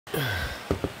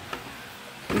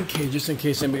Okay, just in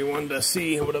case anybody wanted to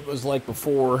see what it was like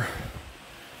before,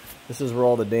 this is where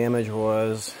all the damage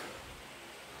was.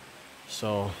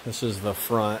 So this is the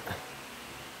front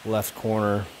left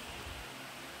corner.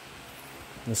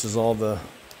 This is all the,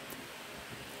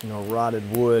 you know,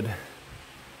 rotted wood.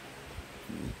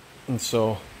 And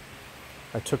so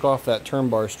I took off that turn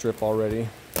bar strip already.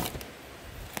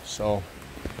 So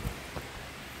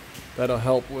that'll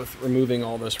help with removing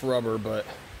all this rubber, but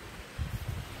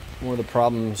one of the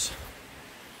problems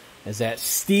is that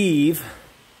Steve,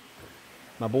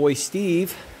 my boy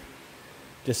Steve,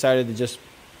 decided to just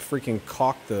freaking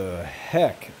caulk the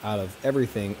heck out of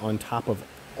everything on top of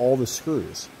all the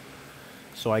screws.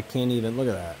 So I can't even look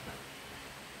at that.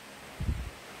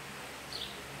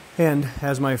 And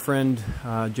as my friend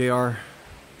JR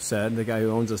said, the guy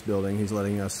who owns this building, he's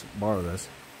letting us borrow this.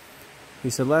 He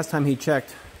said last time he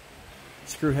checked,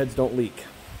 screw heads don't leak.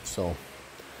 So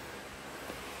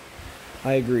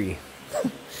I agree.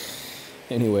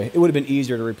 Anyway, it would have been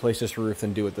easier to replace this roof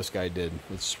than do what this guy did.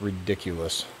 It's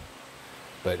ridiculous.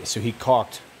 But so he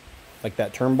caulked like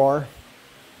that turn bar.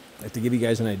 Like, to give you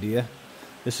guys an idea,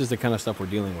 this is the kind of stuff we're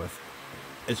dealing with.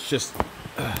 It's just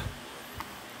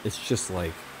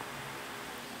like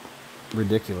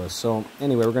ridiculous. So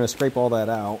anyway, we're gonna scrape all that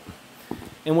out.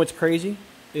 And what's crazy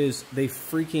is they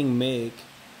freaking make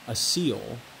a seal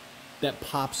that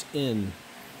pops in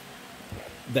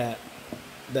that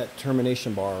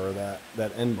termination bar, or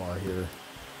that end bar here,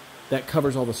 that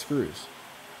covers all the screws.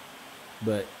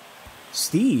 But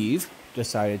Steve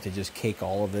decided to just cake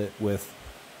all of it with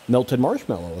melted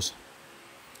marshmallows,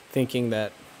 thinking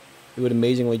that it would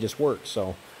amazingly just work.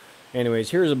 So anyways,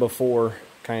 here's a before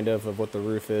kind of what the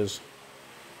roof is.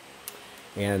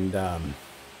 And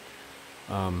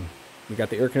we got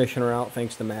the air conditioner out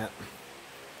thanks to Matt.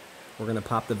 We're gonna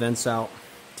pop the vents out,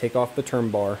 take off the turn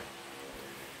bar,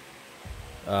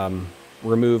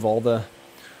 remove all the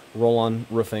roll-on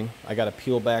roofing. I got to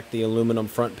peel back the aluminum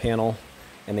front panel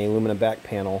and the aluminum back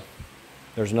panel.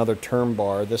 There's another turn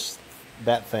bar,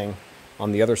 that thing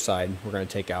on the other side we're going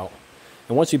to take out.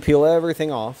 And once you peel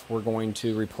everything off, we're going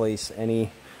to replace I'm going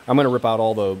to rip out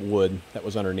all the wood that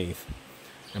was underneath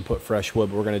and put fresh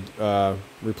wood. We're going to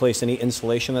replace any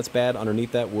insulation that's bad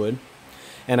underneath that wood.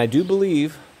 And I do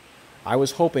believe, I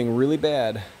was hoping really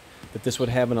bad that this would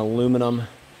have an aluminum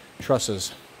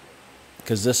trusses,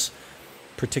 because this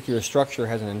particular structure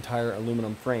has an entire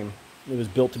aluminum frame. It was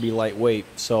built to be lightweight,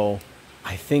 so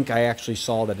I think I actually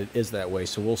saw that it is that way.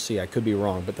 So we'll see. I could be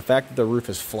wrong, but the fact that the roof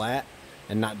is flat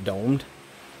and not domed,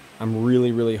 I'm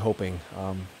really hoping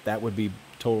that would be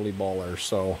totally baller.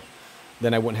 So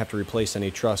then I wouldn't have to replace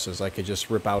any trusses. I could just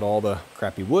rip out all the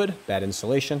crappy wood, bad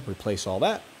insulation, replace all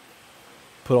that,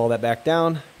 put all that back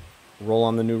down, roll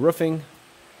on the new roofing.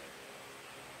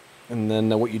 And then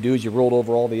what you do is you roll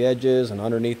over all the edges and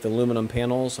underneath the aluminum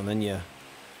panels, and then you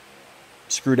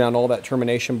screw down all that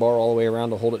termination bar all the way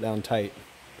around to hold it down tight.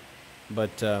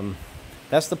 But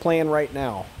that's the plan right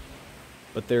now.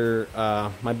 But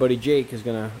my buddy Jake is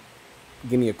going to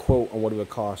give me a quote on what it would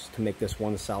cost to make this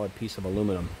one solid piece of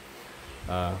aluminum.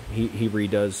 He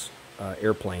redoes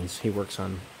airplanes. He works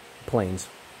on planes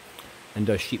and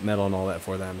does sheet metal and all that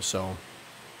for them. So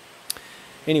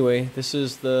anyway, this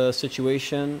is the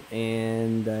situation,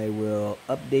 and I will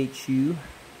update you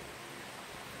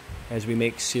as we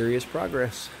make serious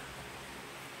progress.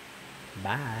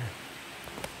 Bye.